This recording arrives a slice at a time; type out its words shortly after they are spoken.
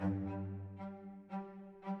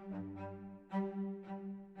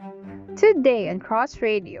Today on Cross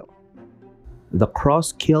Radio. The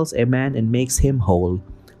cross kills a man and makes him whole.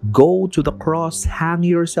 Go to the cross, hang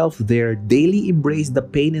yourself there, daily embrace the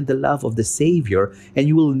pain and the love of the Savior, and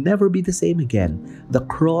you will never be the same again. The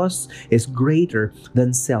cross is greater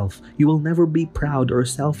than self. You will never be proud or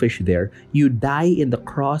selfish there. You die in the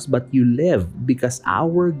cross, but you live because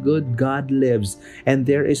our good God lives, and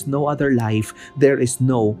there is no other life, there is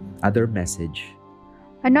no other message.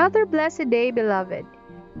 Another blessed day, beloved.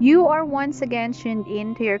 You are once again tuned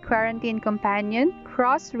in to your quarantine companion,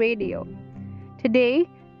 Cross Radio. Today,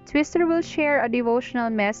 Twister will share a devotional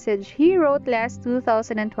message he wrote last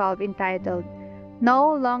 2012 entitled,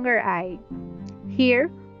 No Longer I. Here,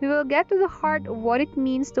 we will get to the heart of what it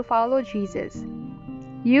means to follow Jesus.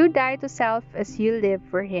 You die to self as you live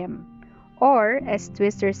for Him. Or, as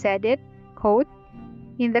Twister said it, quote,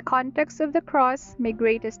 in the context of the cross, my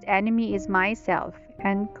greatest enemy is myself,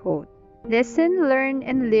 end quote. Listen, learn,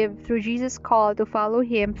 and live through Jesus' call to follow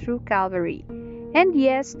Him through Calvary. And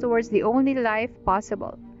yes, towards the only life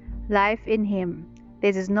possible, life in Him.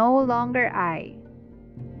 This is no longer I.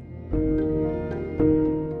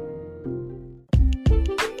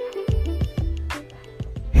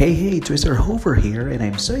 Hey, Twister Hover here, and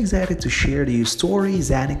I'm so excited to share to you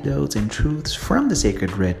stories, anecdotes, and truths from the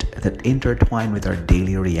sacred writ that intertwine with our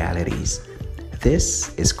daily realities.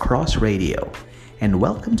 This is Cross Radio, and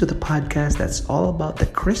welcome to the podcast that's all about the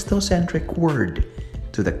Christocentric word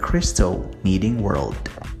to the Christo meeting world.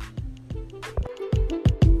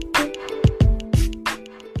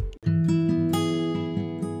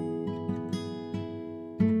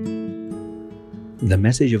 The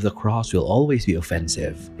message of the cross will always be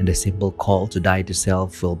offensive, and the simple call to die to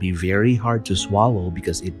self will be very hard to swallow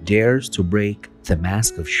because it dares to break the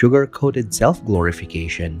mask of sugar-coated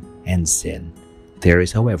self-glorification and sin. There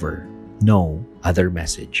is, however, no other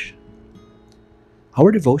message.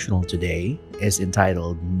 Our devotional today is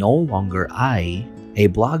entitled No Longer I, a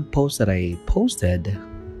blog post that I posted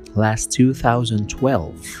last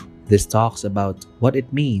 2012. This talks about what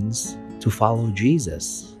it means to follow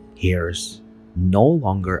Jesus. Here's No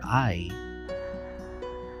Longer I.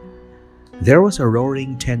 There was a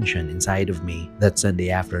roaring tension inside of me that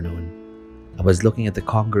Sunday afternoon. I was looking at the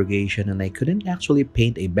congregation and I couldn't actually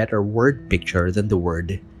paint a better word picture than the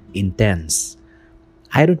word intense.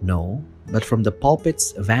 I don't know, but from the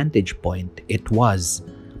pulpit's vantage point, it was.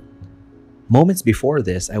 Moments before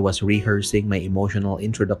this, I was rehearsing my emotional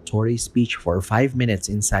introductory speech for 5 minutes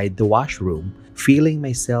inside the washroom, feeling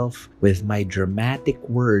myself with my dramatic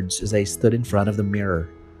words as I stood in front of the mirror.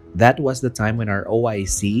 That was the time when our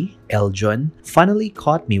OIC, Eljon, finally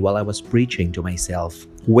caught me while I was preaching to myself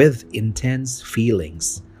with intense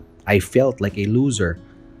feelings. I felt like a loser.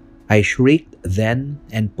 I shrieked then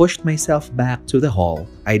and pushed myself back to the hall.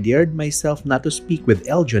 I dared myself not to speak with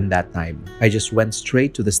Eljon that time. I just went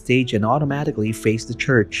straight to the stage and automatically faced the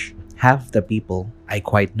church. Half the people I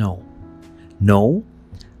quite know. No,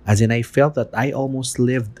 as in I felt that I almost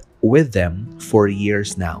lived with them for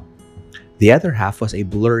years now. The other half was a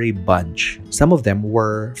blurry bunch. Some of them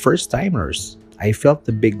were first-timers. I felt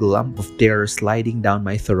the big lump of terror sliding down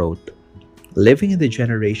my throat. Living in the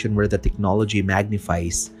generation where the technology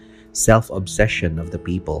magnifies self-obsession of the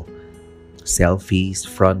people. Selfies,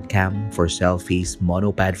 front cam for selfies,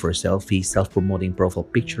 monopad for selfies, self-promoting profile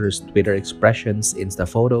pictures, Twitter expressions, Insta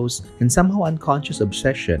photos, and somehow unconscious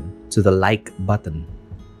obsession to the like button.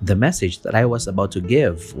 The message that I was about to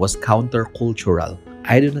give was countercultural.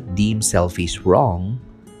 I do not deem selfies wrong,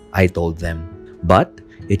 I told them, but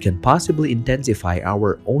it can possibly intensify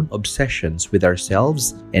our own obsessions with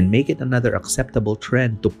ourselves and make it another acceptable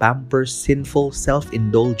trend to pamper sinful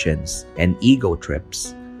self-indulgence and ego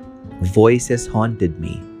trips. Voices haunted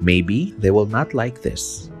me. Maybe they will not like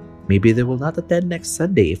this. Maybe they will not attend next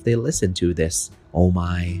Sunday if they listen to this. Oh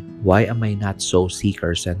my, why am I not so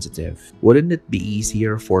seeker-sensitive? Wouldn't it be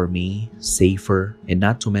easier for me, safer, and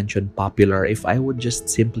not to mention popular if I would just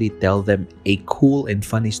simply tell them a cool and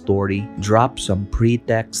funny story, drop some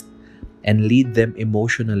pretext, and lead them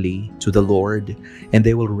emotionally to the Lord, and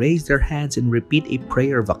they will raise their hands and repeat a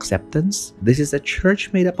prayer of acceptance? This is a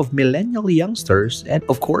church made up of millennial youngsters and,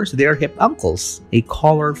 of course, their hip uncles. A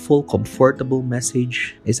colorful, comfortable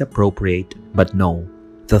message is appropriate, but no.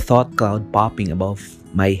 The thought cloud popping above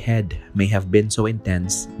my head may have been so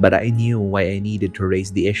intense, but I knew why I needed to raise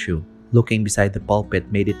the issue. Looking beside the pulpit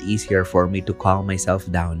made it easier for me to calm myself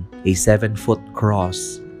down. A 7-foot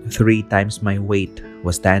cross, 3 times my weight,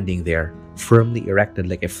 was standing there, firmly erected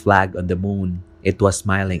like a flag on the moon. It was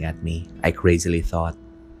smiling at me, I crazily thought.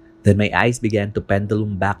 Then my eyes began to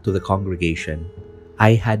pendulum back to the congregation.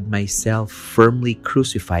 I had myself firmly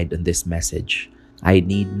crucified on this message. I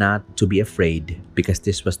need not to be afraid because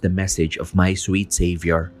this was the message of my sweet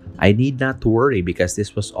Savior. I need not to worry because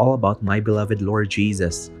this was all about my beloved Lord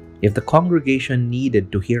Jesus. If the congregation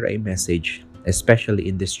needed to hear a message, especially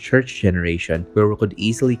in this church generation where we could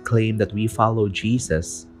easily claim that we follow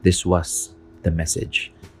Jesus, this was the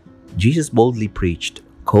message. Jesus boldly preached,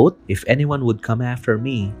 quote, "If anyone would come after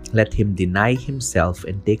me, let him deny himself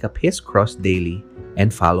and take up his cross daily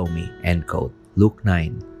and follow me," end quote. Luke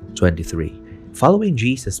 9:23. Following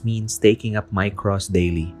Jesus means taking up my cross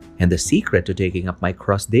daily. And the secret to taking up my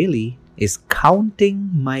cross daily is counting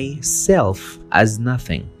myself as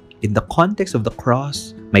nothing. In the context of the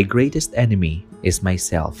cross, my greatest enemy is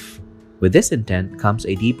myself. With this intent comes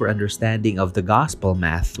a deeper understanding of the gospel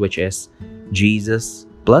math, which is Jesus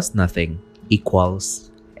plus nothing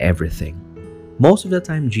equals everything. Most of the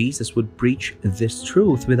time, Jesus would preach this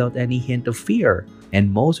truth without any hint of fear.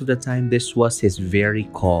 And most of the time, this was his very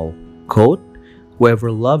call. Quote,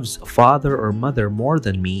 "Whoever loves father or mother more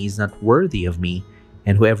than me is not worthy of me,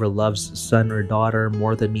 and whoever loves son or daughter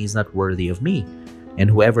more than me is not worthy of me. And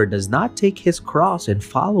whoever does not take his cross and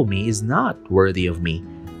follow me is not worthy of me.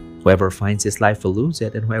 Whoever finds his life will lose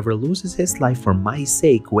it, and whoever loses his life for my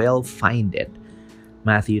sake will find it."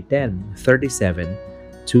 Matthew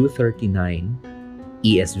 10:37-39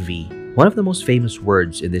 ESV. One of the most famous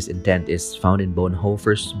words in this intent is found in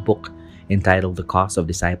Bonhoeffer's book entitled The Cost of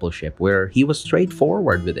Discipleship, where he was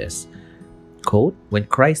straightforward with this. Quote, "When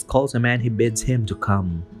Christ calls a man, he bids him to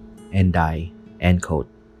come and die." End quote.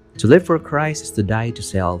 To live for Christ is to die to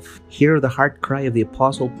self. Hear the heart cry of the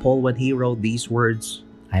Apostle Paul when he wrote these words,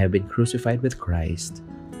 "I have been crucified with Christ.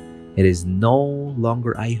 It is no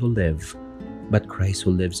longer I who live, but Christ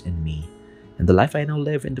who lives in me. And the life I now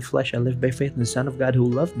live in the flesh, I live by faith in the Son of God who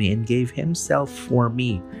loved me and gave himself for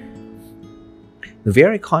me." The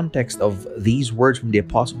very context of these words from the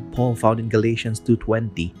Apostle Paul found in Galatians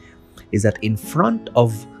 2:20 is that in front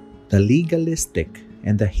of the legalistic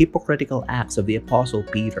and the hypocritical acts of the Apostle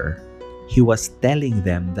Peter, he was telling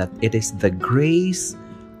them that it is the grace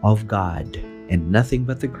of God and nothing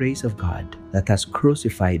but the grace of God that has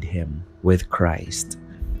crucified him with Christ.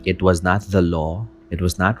 It was not the law, it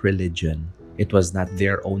was not religion, it was not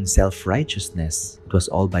their own self-righteousness. It was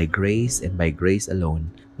all by grace and by grace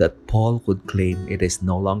alone that Paul could claim, "It is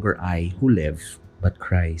no longer I who live, but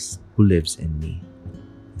Christ who lives in me."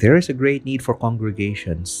 There is a great need for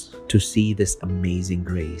congregations to see this amazing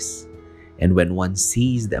grace. And when one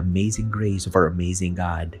sees the amazing grace of our amazing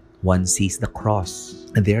God, one sees the cross.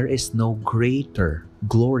 And there is no greater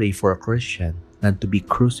glory for a Christian than to be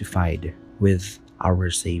crucified with our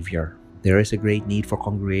Savior. There is a great need for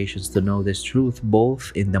congregations to know this truth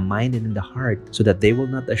both in the mind and in the heart, so that they will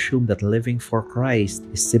not assume that living for Christ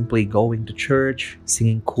is simply going to church,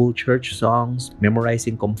 singing cool church songs,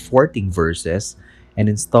 memorizing comforting verses, and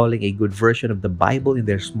installing a good version of the Bible in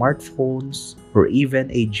their smartphones, or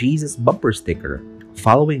even a Jesus bumper sticker.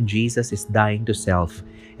 Following Jesus is dying to self,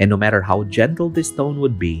 and no matter how gentle this tone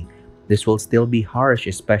would be, this will still be harsh,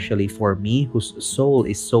 especially for me whose soul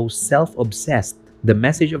is so self-obsessed. The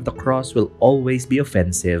message of the cross will always be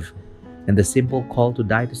offensive, and the simple call to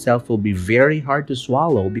die to self will be very hard to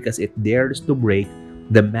swallow because it dares to break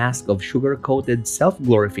the mask of sugar-coated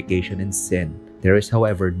self-glorification and sin. There is,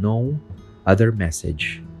 however, no other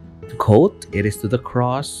message. Quote, "It is to the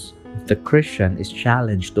cross the Christian is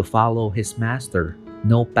challenged to follow his master.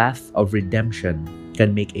 No path of redemption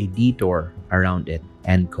can make a detour around it,"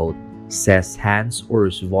 end quote, says Hans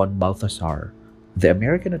Urs von Balthasar. The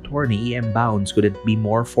American attorney E.M. Bounds couldn't be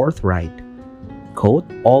more forthright. Quote,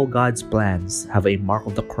 "All God's plans have a mark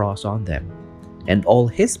of the cross on them, and all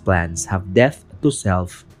his plans have death to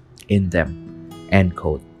self in them," end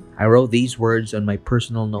quote. I wrote these words on my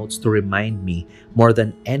personal notes to remind me more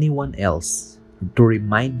than anyone else, to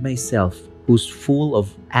remind myself who's full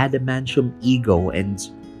of adamantium ego and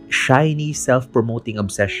shiny self-promoting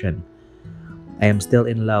obsession. I am still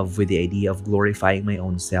in love with the idea of glorifying my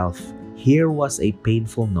own self. Here was a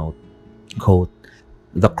painful note. Quote,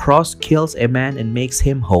 "The cross kills a man and makes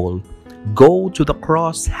him whole. Go to the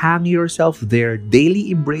cross, hang yourself there,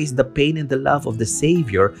 daily embrace the pain and the love of the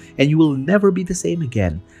Savior, and you will never be the same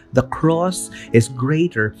again. The cross is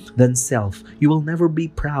greater than self. You will never be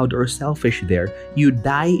proud or selfish there. You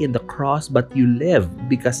die in the cross, but you live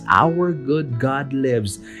because our good God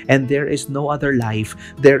lives, and there is no other life.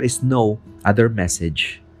 There is no other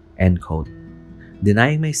message." End quote.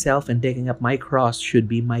 Denying myself and taking up my cross should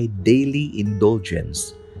be my daily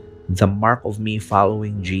indulgence, the mark of me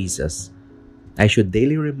following Jesus. I should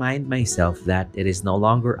daily remind myself that it is no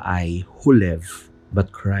longer I who live,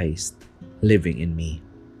 but Christ living in me.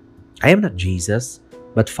 I am not Jesus,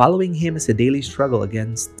 But following Him is a daily struggle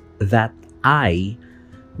against that I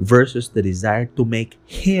versus the desire to make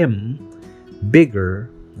Him bigger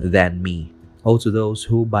than me. Oh, to those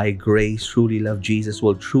who by grace truly love Jesus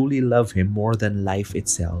will truly love Him more than life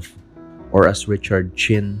itself. Or as Richard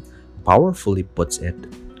Chin powerfully puts it,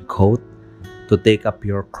 quote, to take up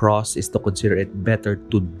your cross is to consider it better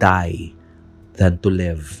to die than to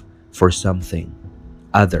live for something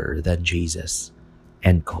other than Jesus,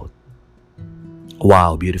 end quote.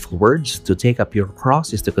 Wow, beautiful words. To take up your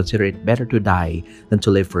cross is to consider it better to die than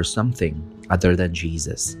to live for something other than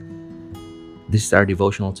Jesus. This is our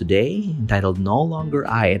devotional today, entitled No Longer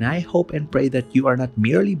I, and I hope and pray that you are not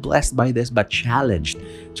merely blessed by this, but challenged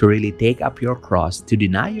to really take up your cross, to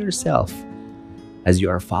deny yourself as you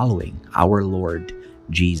are following our Lord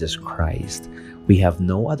Jesus Christ. We have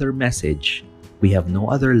no other message, we have no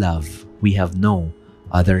other love, we have no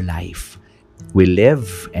other life. We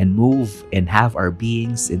live and move and have our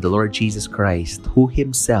beings in the Lord Jesus Christ, who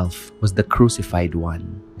Himself was the crucified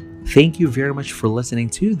one. Thank you very much for listening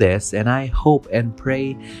to this, and I hope and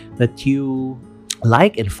pray that you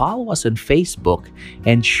like and follow us on Facebook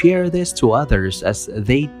and share this to others as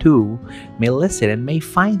they too may listen and may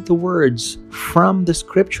find the words from the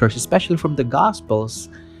scriptures, especially from the Gospels,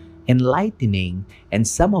 enlightening, and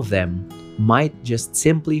some of them might just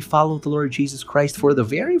simply follow the Lord Jesus Christ for the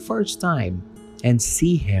very first time and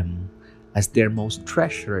see Him as their most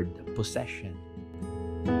treasured possession.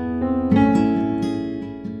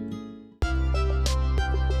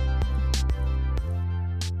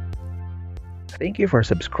 Thank you for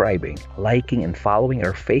subscribing, liking, and following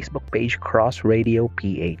our Facebook page, Cross Radio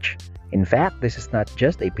PH. In fact, this is not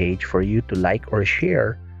just a page for you to like or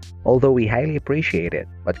share, although we highly appreciate it,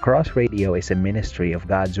 but Cross Radio is a ministry of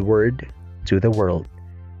God's Word to the world.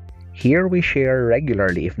 Here we share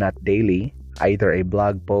regularly, if not daily, either a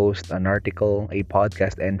blog post, an article, a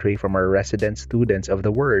podcast entry from our resident students of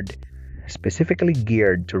the Word, specifically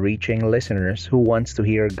geared to reaching listeners who wants to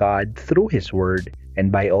hear God through His Word,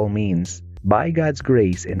 and by all means, by God's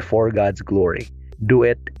grace and for God's glory. Do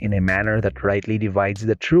it in a manner that rightly divides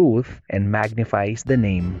the truth and magnifies the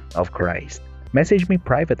name of Christ. Message me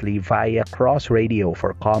privately via Cross Radio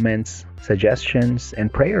for comments, suggestions,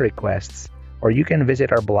 and prayer requests, or you can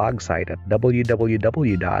visit our blog site at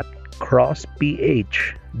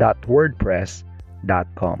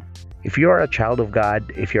www.crossph.wordpress.com. If you are a child of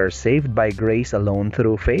God, if you are saved by grace alone,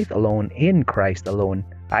 through faith alone, in Christ alone,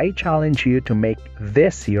 I challenge you to make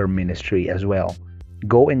this your ministry as well.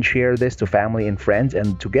 Go and share this to family and friends,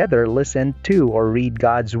 and together listen to or read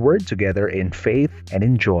God's Word together in faith and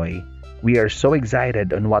in joy. We are so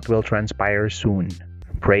excited on what will transpire soon,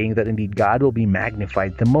 praying that indeed God will be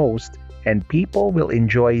magnified the most and people will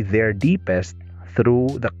enjoy their deepest through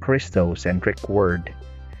the Christocentric Word.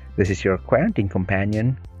 This is your quarantine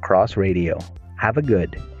companion, Cross Radio. Have a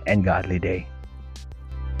good and godly day.